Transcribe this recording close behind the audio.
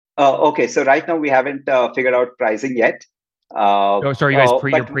Okay, so right now we haven't figured out pricing yet. Oh, sorry, you guys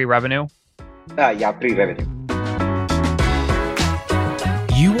But pre-revenue? yeah, pre-revenue.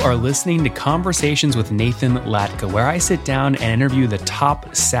 You are listening to Conversations with Nathan Latka, where I sit down and interview the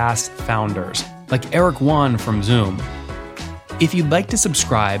top SaaS founders, like Eric Yuan from Zoom. If you'd like to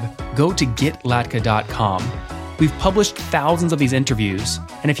subscribe, go to getlatka.com. We've published thousands of these interviews,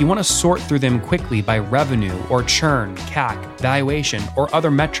 and if you want to sort through them quickly by revenue or churn, CAC, valuation, or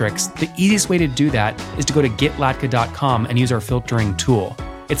other metrics, the easiest way to do that is to go to getlatka.com and use our filtering tool.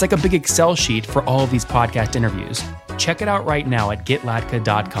 It's like a big Excel sheet for all of these podcast interviews. Check it out right now at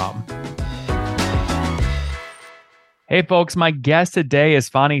getlatka.com. Hey folks, my guest today is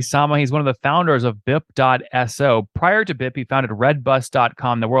Phani Sama. He's one of the founders of Bip.so. Prior to Bip, he founded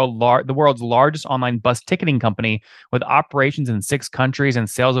Redbus.com, the world's largest online bus ticketing company with operations in 6 countries and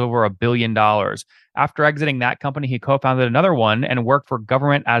sales of over $1 billion. After exiting that company, he co-founded another one and worked for the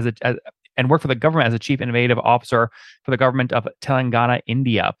government as a chief innovative officer for the government of Telangana,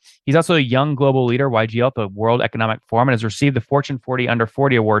 India. He's also a young global leader, YGL, at the World Economic Forum, and has received the Fortune 40 Under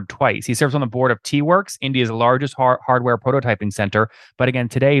 40 award twice. He serves on the board of T-Works, India's largest hardware prototyping center, but again,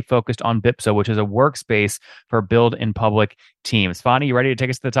 today focused on Bipso, which is a workspace for build in public teams. Phani, you ready to take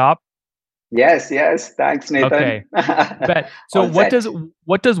us to the top? Yes. Thanks, Nathan. Okay. So what does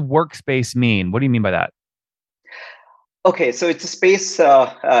workspace mean? What do you mean by that? Okay, so it's a space,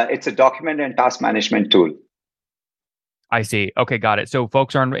 it's a document and task management tool. I see. Okay, got it. So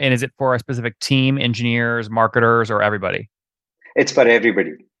folks and is it for a specific team, engineers, marketers, or everybody? It's for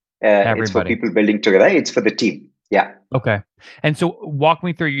everybody. It's for people building together. It's for the team. Yeah. Okay. And so walk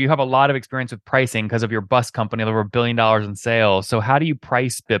me through, you have a lot of experience with pricing because of your bus company, over $1 billion in sales. So how do you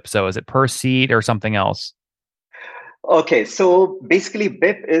price Bipso? Is it per seat or something else? Okay, so basically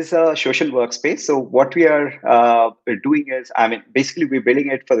BIP is a social workspace. So what we are doing is, basically we're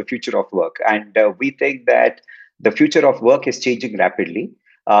building it for the future of work. And we think that the future of work is changing rapidly.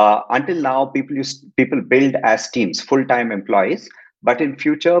 Until now, people build as teams, full-time employees. But in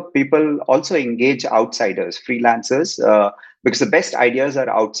future, people also engage outsiders, freelancers, because the best ideas are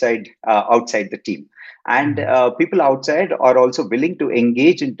outside the team. And people outside are also willing to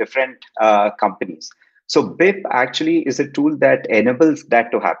engage in different companies. So BIP actually is a tool that enables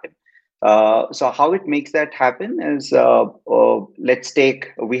that to happen. So how it makes that happen is, we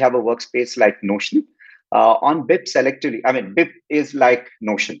have a workspace like Notion. On BIP selectively, BIP is like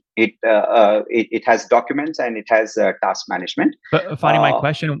Notion. It has documents and it has task management. But Phani,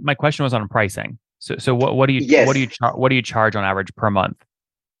 my question was on pricing. So what do you charge on average per month?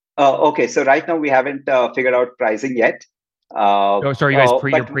 Okay, so right now we haven't figured out pricing yet. Sorry, you guys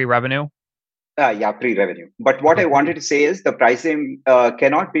pre-revenue? Yeah, pre-revenue. But what I wanted to say is the pricing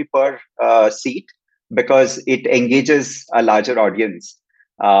cannot be per seat because it engages a larger audience.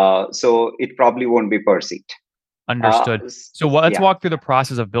 So it probably won't be per seat. Understood. So let's walk through the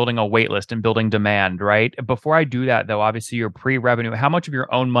process of building a waitlist and building demand, right? Before I do that, though, obviously you're pre-revenue. How much of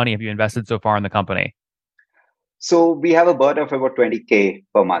your own money have you invested so far in the company? So we have a burn of about 20K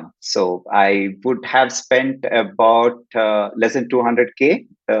per month. So I would have spent about less than 200K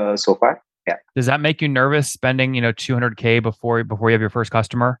so far. Yeah. Does that make you nervous spending, $200K before you have your first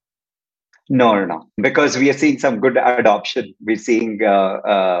customer? No, because we are seeing some good adoption. We're seeing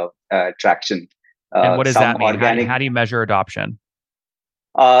traction. And what does that mean? How do you measure adoption?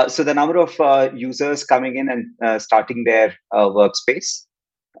 So the number of users coming in and starting their workspace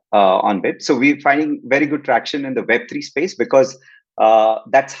on Bip. So we're finding very good traction in the Web3 space because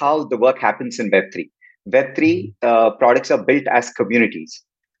that's how the work happens in Web3. Web3 products are built as communities.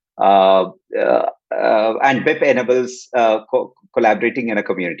 And BIP enables collaborating in a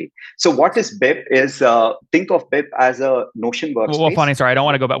community. So what is BIP is, think of BIP as a Notion workspace. Well, Phani, sorry, I don't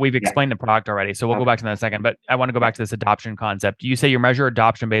want to go back. We've explained the product already, so we'll go back to that in a second. But I want to go back to this adoption concept. You say you measure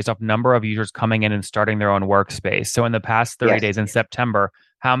adoption based off number of users coming in and starting their own workspace. So in the past 30 days in September,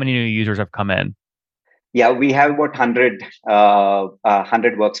 how many new users have come in? Yeah, we have about 100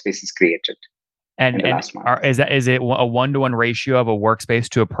 workspaces created. And is it a 1-to-1 ratio of a workspace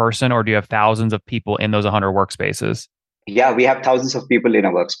to a person, or do you have thousands of people in those 100 workspaces? Yeah, we have thousands of people in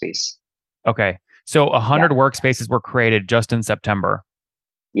a workspace. Okay. So 100 workspaces were created just in September.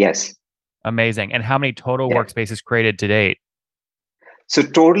 Yes. Amazing. And how many total workspaces created to date? So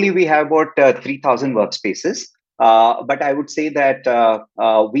totally we have about 3,000 workspaces. But I would say that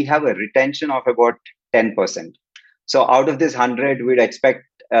we have a retention of about 10%. So out of this 100, we'd expect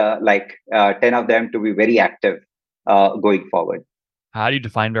 10 of them to be very active going forward. How do you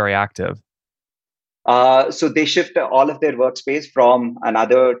define very active? So they shift all of their workspace from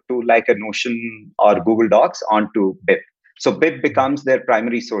another tool like a Notion or Google Docs onto BIP. So BIP becomes their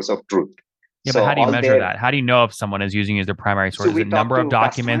primary source of truth. Yeah, So but how do you all measure that? How do you know if someone is using you as their primary source? So Is we it talk number of to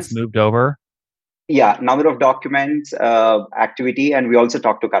documents customers. moved over? Yeah, number of documents, activity, and we also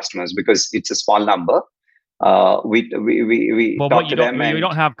talk to customers because it's a small number. We Well, but talk to them, you and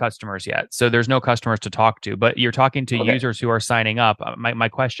don't have customers yet, so there's no customers to talk to. But you're talking to okay, users who are signing up. My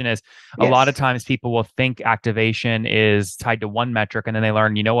question is, a lot of yes, times people will think activation is tied to one metric, and then they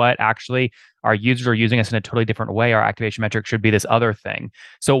learn, you know what? Actually, our users are using us in a totally different way. Our activation metric should be this other thing.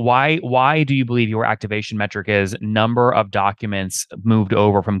 So why do you believe your activation metric is number of documents moved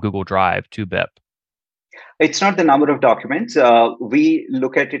over from Google Drive to BIP? it's not the number of documents. We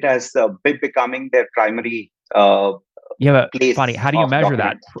look at it as BIP becoming their primary Yeah, but funny. place How do you of measure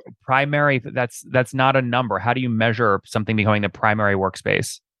that? documents. Primary. That's not a number. How do you measure something becoming the primary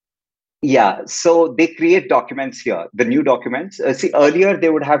workspace? Yeah, so they create documents here, the new documents. See, earlier they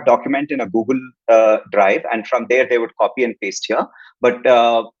would have document in a Google Drive, and from there they would copy and paste here. But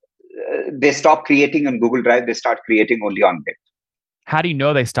they stop creating on Google Drive. They start creating only on BIP. How do you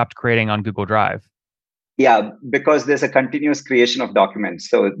know they stopped creating on Google Drive? Yeah, because there's a continuous creation of documents.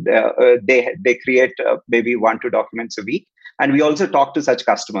 So they create maybe 1-2 documents a week, and we also talk to such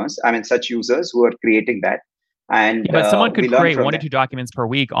customers. I mean, such users who are creating that, and Yeah, but someone we could learn create from 1 to them. 2 documents per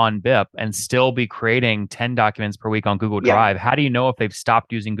week on BIP and still be creating 10 documents per week on Google Yeah, Drive. How do you know if they've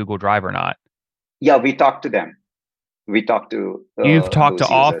stopped using Google Drive or not? yeah, we talk to them. We talk to You've talked to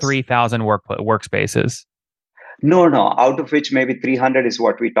those all users. 3,000 workspaces. No, out of which maybe 300 is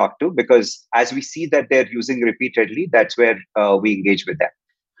what we talk to, because as we see that they're using repeatedly, that's where we engage with them.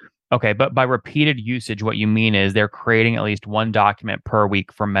 Okay, but by repeated usage, what you mean is they're creating at least 1 document per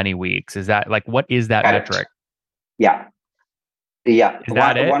week for many weeks. Is that like, what is that Correct. metric? Yeah. Is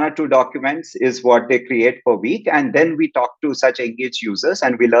that it? 1 or 2 documents is what they create per week. And then we talk to such engaged users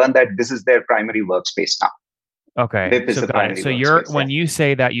and we learn that this is their primary workspace now. Okay, BIP is so the got it. primary So workspace. when you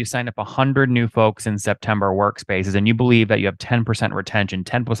say that you signed up 100 new folks in September workspaces and you believe that you have 10% retention,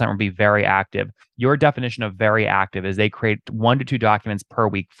 10% will be very active. Your definition of very active is they create 1 to 2 documents per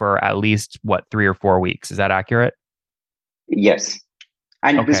week for at least 3 or 4 weeks. Is that accurate? Yes.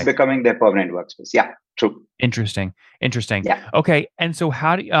 And this Okay. becoming their permanent workspace. Yeah, true. Interesting. Yeah. Okay. And so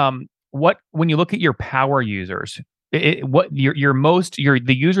how do when you look at your power users, the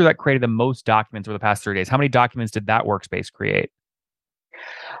user that created the most documents over the past 30 days, how many documents did that workspace create?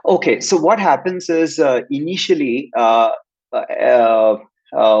 Okay, so what happens is initially when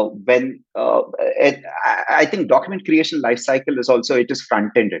I think document creation lifecycle is also, it is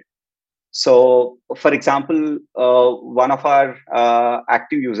front-ended. So, for example, one of our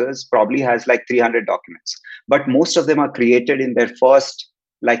active users probably has like 300 documents, but most of them are created in their first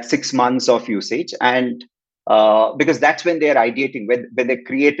like 6 months of usage. And because that's when they're ideating, when they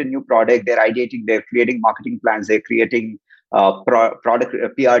create a new product, they're ideating, they're creating marketing plans, they're creating product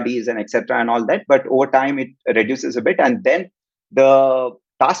PRDs and etc. and all that. But over time, it reduces a bit. And then the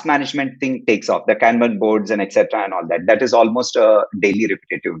task management thing takes off, the Kanban boards and etc. and all that. That is almost a daily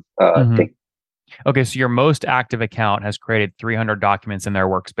repetitive thing. Okay, so your most active account has created 300 documents in their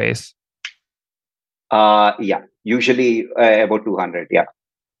workspace. Yeah, usually about 200. Yeah,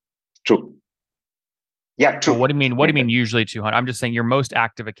 true. Yeah, true. Well, what do you mean? What do you mean usually 200? I'm just saying your most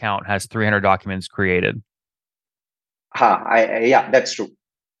active account has 300 documents created. Yeah, that's true.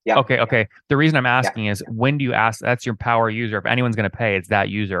 Yeah. Okay. The reason I'm asking is, when do you ask? That's your power user. If anyone's going to pay, it's that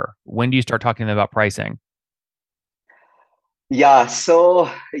user. When do you start talking to them about pricing? Yeah, so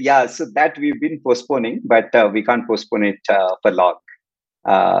that we've been postponing, but we can't postpone it for long.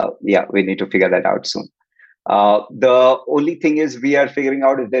 Yeah, we need to figure that out soon. The only thing is we are figuring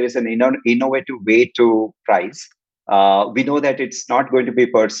out if there is an innovative way to price. We know that it's not going to be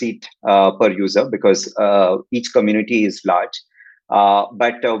per seat per user because each community is large.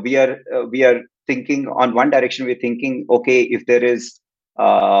 But we are thinking on one direction. We're thinking, okay, if there is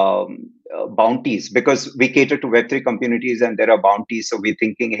bounties, because we cater to Web3 communities and there are bounties. So we're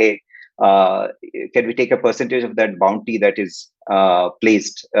thinking, hey, can we take a percentage of that bounty that is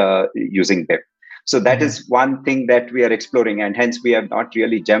placed using BIP? So that is one thing that we are exploring, and hence we have not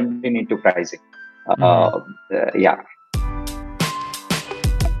really jumped into pricing. Yeah.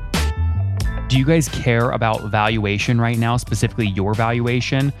 Do you guys care about valuation right now, specifically your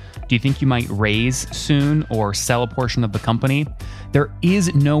valuation? Do you think you might raise soon or sell a portion of the company? There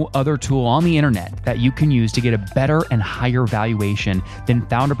is no other tool on the internet that you can use to get a better and higher valuation than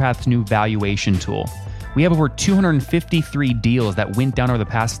FounderPath's new valuation tool. We have over 253 deals that went down over the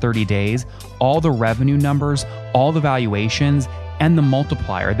past 30 days, all the revenue numbers, all the valuations, and the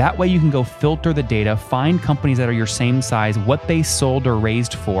multiplier. That way you can go filter the data, find companies that are your same size, what they sold or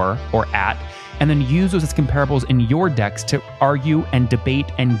raised for or at, and then use those as comparables in your decks to argue and debate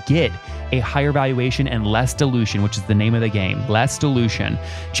and get a higher valuation and less dilution, which is the name of the game, less dilution.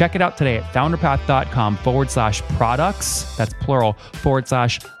 Check it out today at founderpath.com/products, that's plural,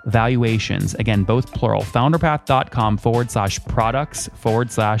 /valuations. Again, both plural,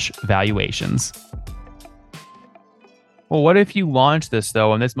 founderpath.com/products/valuations. Well, what if you launch this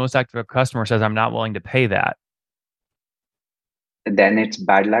though, and this most active customer says, I'm not willing to pay that? Then it's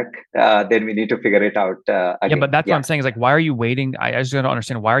bad luck. Then we need to figure it out again. Yeah, but that's what I'm saying is like, why are you waiting? I just don't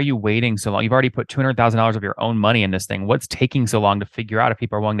understand. Why are you waiting so long? You've already put $200,000 of your own money in this thing. What's taking so long to figure out if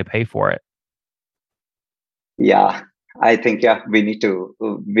people are willing to pay for it? Yeah, I think we need to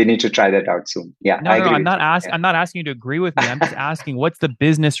try that out soon. Yeah, no, I'm not asking. I'm not asking you to agree with me. I'm just asking, what's the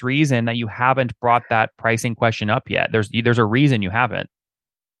business reason that you haven't brought that pricing question up yet? There's a reason you haven't.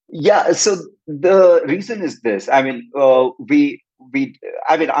 Yeah, so the reason is this. I mean,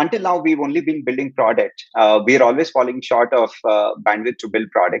 until now, we've only been building product. We're always falling short of bandwidth to build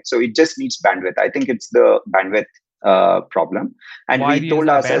product. So it just needs bandwidth. I think it's the bandwidth problem. And why we told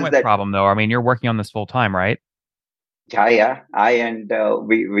ourselves that problem though. I mean, you're working on this full time, right? Yeah.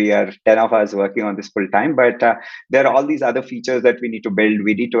 We are 10 of us working on this full time. But there are all these other features that we need to build.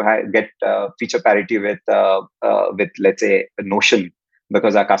 We need to get feature parity with let's say Notion,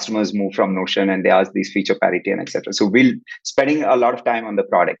 because our customers move from Notion and they ask these feature parity and etc. So we'll spending a lot of time on the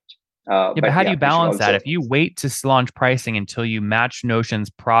product. But how do you balance that? If you wait to launch pricing until you match Notion's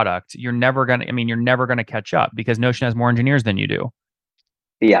product, you're never gonna catch up because Notion has more engineers than you do.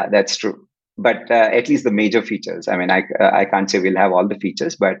 Yeah, that's true. But at least the major features. I mean, I can't say we'll have all the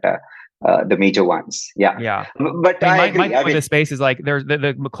features, but the major ones. Yeah. Yeah. But I agree. My point with this space is like there's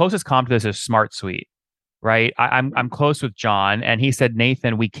the closest comp to this is Smart Suite. Right. I'm close with John, and he said,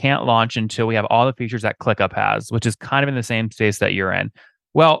 Nathan, we can't launch until we have all the features that ClickUp has, which is kind of in the same space that you're in.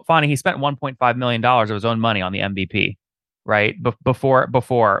 Well, Fani, he spent $1.5 million of his own money on the MVP, right? Before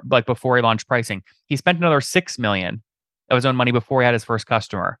he launched pricing, he spent another $6 million of his own money before he had his first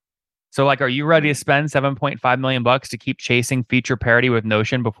customer. So, like, are you ready to spend $7.5 million to keep chasing feature parity with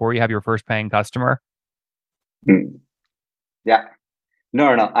Notion before you have your first paying customer? Yeah.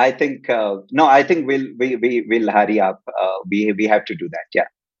 No. I think we'll hurry up. We have to do that. Yeah.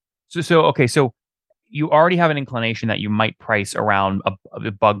 So you already have an inclination that you might price around a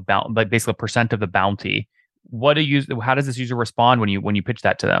bug bounty, like basically a percent of the bounty. How does this user respond when you pitch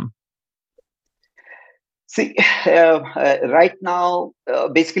that to them? See, right now,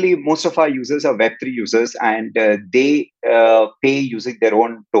 basically most of our users are Web3 users, and they pay using their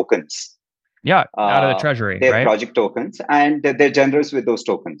own tokens. Yeah, out of the treasury, their right? Project tokens, and they're generous with those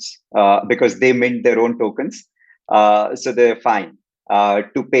tokens because they mint their own tokens. So they're fine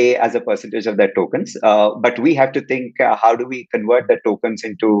to pay as a percentage of their tokens. But we have to think, how do we convert the tokens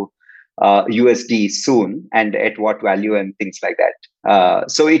into USD soon, and at what value, and things like that.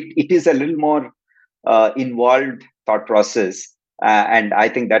 So it is a little more involved thought process. And I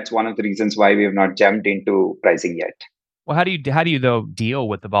think that's one of the reasons why we have not jumped into pricing yet. Well, how do you though deal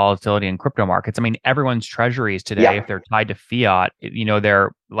with the volatility in crypto markets? I mean, everyone's treasuries today, if they're tied to fiat,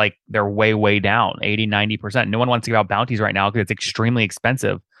 they're way down 80-90%. No one wants to give out bounties right now because it's extremely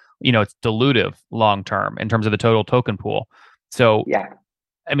expensive. It's dilutive long term in terms of the total token pool. So,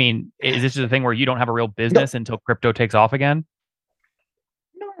 I mean, is this just a thing where you don't have a real business until crypto takes off again?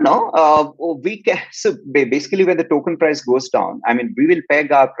 No, we can. So basically, when the token price goes down, I mean, we will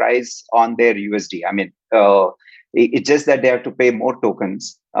peg our price on their USD. I mean, it's just that they have to pay more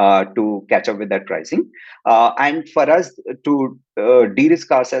tokens to catch up with that pricing. And for us to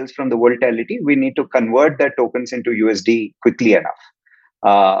de-risk ourselves from the volatility, we need to convert the tokens into USD quickly enough.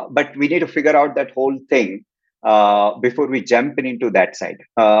 But we need to figure out that whole thing before we jump into that side.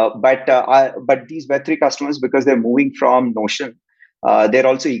 But these Web3 customers, because they're moving from Notion, they're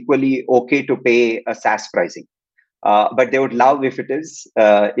also equally okay to pay a SaaS pricing. But they would love if it's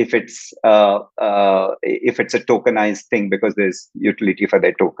a tokenized thing, because there's utility for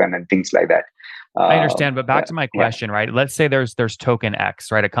their token and things like that. I understand, but back to my question, right? Let's say there's token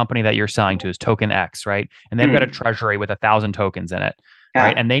X, right? A company that you're selling to is token X, right? And they've got a treasury with 1,000 tokens in it,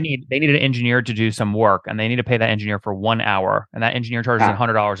 right? And they need an engineer to do some work, and they need to pay that engineer for 1 hour, and that engineer charges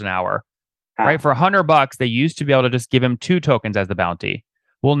 $100 an hour, right? For $100, they used to be able to just give him 2 tokens as the bounty.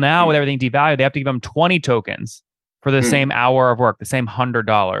 Well, now with everything devalued, they have to give him 20 tokens for the same hour of work, the same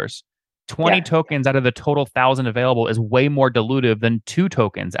 $100. 20 tokens out of the total 1,000 available is way more dilutive than 2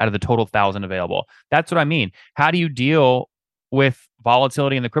 tokens out of the total 1,000 available. That's what I mean. How do you deal with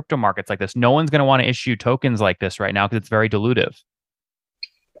volatility in the crypto markets like this? No one's going to want to issue tokens like this right now because it's very dilutive.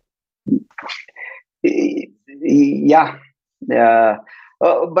 Yeah.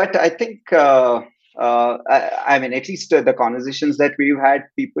 But I think, I mean, at least the conversations that we've had,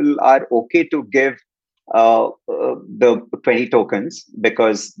 people are okay to give the 20 tokens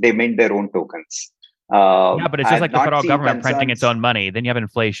because they mint their own tokens. Yeah, but it's just I've like the not federal seen government printing its concerns. own money. Then you have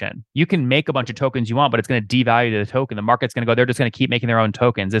inflation. You can make a bunch of tokens you want, but it's going to devalue the token. The market's going to go, they're just going to keep making their own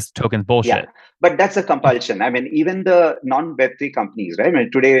tokens. This token's Yeah, bullshit. but that's a compulsion. I mean, even the non-Web3 companies, right? I mean,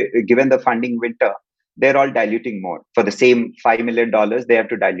 today, given the funding winter, they're all diluting more. For the same $5 million, they have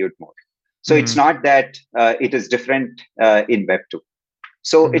to dilute more. So it's not that it is different in Web2.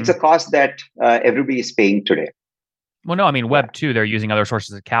 So it's a cost that everybody is paying today. Well, no, I mean, Web 2, they're using other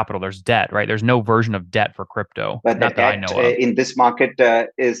sources of capital. There's debt, right? There's no version of debt for crypto. But the Not that I debt know of. in this market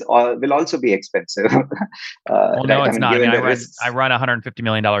will also be expensive. Well, right? no, it's not. I mean, risks. I run a $150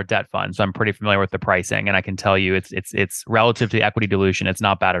 million debt fund, so I'm pretty familiar with the pricing, and I can tell you it's relative to the equity dilution. It's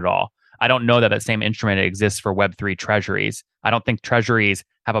not bad at all. I don't know that that same instrument exists for Web3 treasuries. I don't think treasuries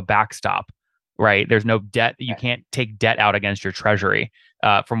have a backstop, right? There's no debt. You can't take debt out against your treasury.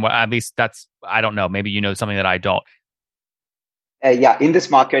 From what, at least that's, I don't know. Maybe you know something that I don't. Yeah, in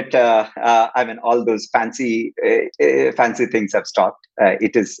this market, I mean, all those fancy things have stopped.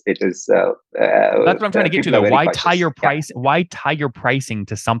 It is. That's what I'm trying to get to, though. Why tie your price? Yeah. Why tie your pricing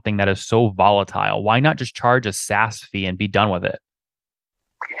to something that is so volatile? Why not just charge a SaaS fee and be done with it?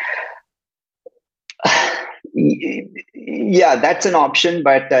 Yeah, that's an option,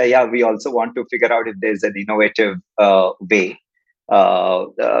 but yeah, we also want to figure out if there's an innovative way.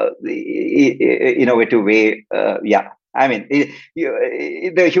 Innovative way. Yeah. I mean,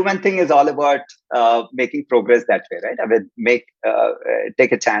 the human thing is all about making progress that way, right? I mean,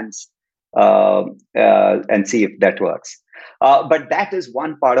 take a chance and see if that works. But that is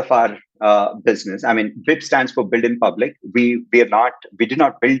one part of our business. I mean, BIP stands for Build in Public. We did not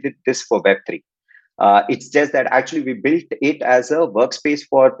build this for Web3. It's just that actually we built it as a workspace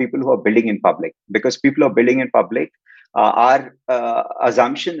for people who are building in public, because people are building in public. Our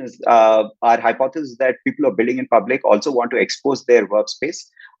assumption is, our hypothesis is that people who are building in public also want to expose their workspace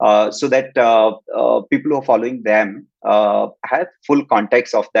so that people who are following them have full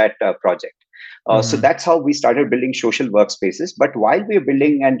context of that project. So that's how we started building social workspaces. But while we were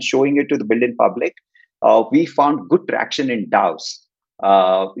building and showing it to the build in public, we found good traction in DAOs.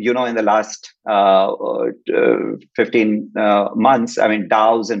 In the last 15 months, I mean,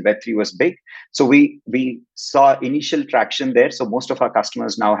 DAOs and Web3 was big. So we saw initial traction there. So most of our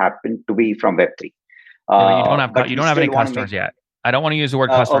customers now happen to be from Web3. You don't have any customers yet. I don't want to use the word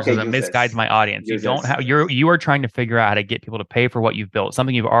customers because it misguides my audience. You are trying to figure out how to get people to pay for what you've built,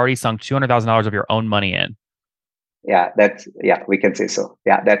 something you've already sunk $200,000 of your own money in. Yeah, we can say so.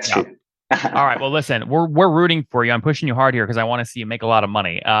 Yeah, that's true. All right. Well, listen, we're rooting for you. I'm pushing you hard here because I want to see you make a lot of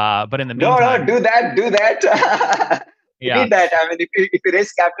money. But in the meantime, do that. We need that. I mean, if you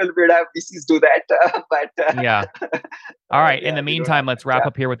raise capital, we would have VCs do that. Yeah. All right. In the meantime, let's wrap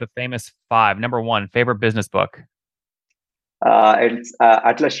up here with the famous 5. Number 1, favorite business book. It's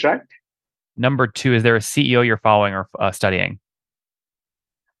Atlas Shrugged. Number 2, is there a CEO you're following or studying?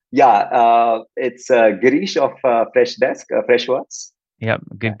 Yeah, it's Girish of Freshworks. Yep,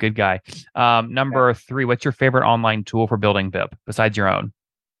 good guy. Number 3, what's your favorite online tool for building BIP besides your own?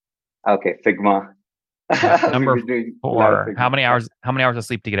 Okay, Figma. Number 4, how many hours of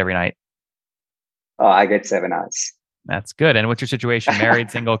sleep do you get every night? I get 7 hours. That's good. And what's your situation? Married,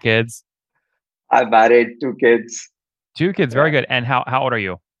 single, kids? I'm married, 2 kids. 2 kids, very good. And how old are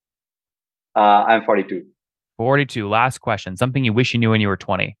you? I'm 42. 42. Last question. Something you wish you knew when you were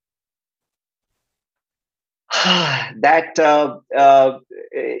 20. That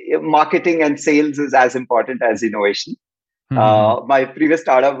marketing and sales is as important as innovation. My previous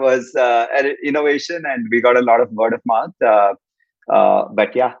startup was innovation, and we got a lot of word of mouth.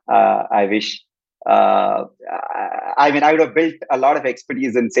 But yeah, I wish. I mean, I would have built a lot of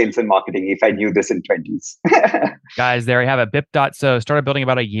expertise in sales and marketing if I knew this in 20s. Guys, there you have it. BIP.so started building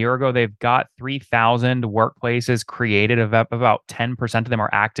about a year ago. They've got 3,000 workplaces created. About 10% of them are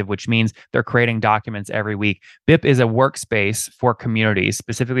active, which means they're creating documents every week. BIP is a workspace for communities,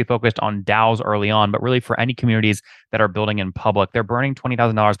 specifically focused on DAOs early on, but really for any communities that are building in public. They're burning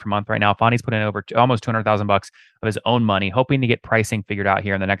 $20,000 per month right now. Fani's put in over almost $200,000 of his own money, hoping to get pricing figured out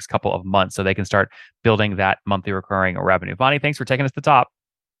here in the next couple of months so they can start building that monthly recurring revenue. Fani, thanks for taking us to the top.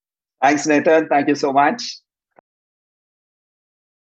 Thanks, Nathan. Thank you so much.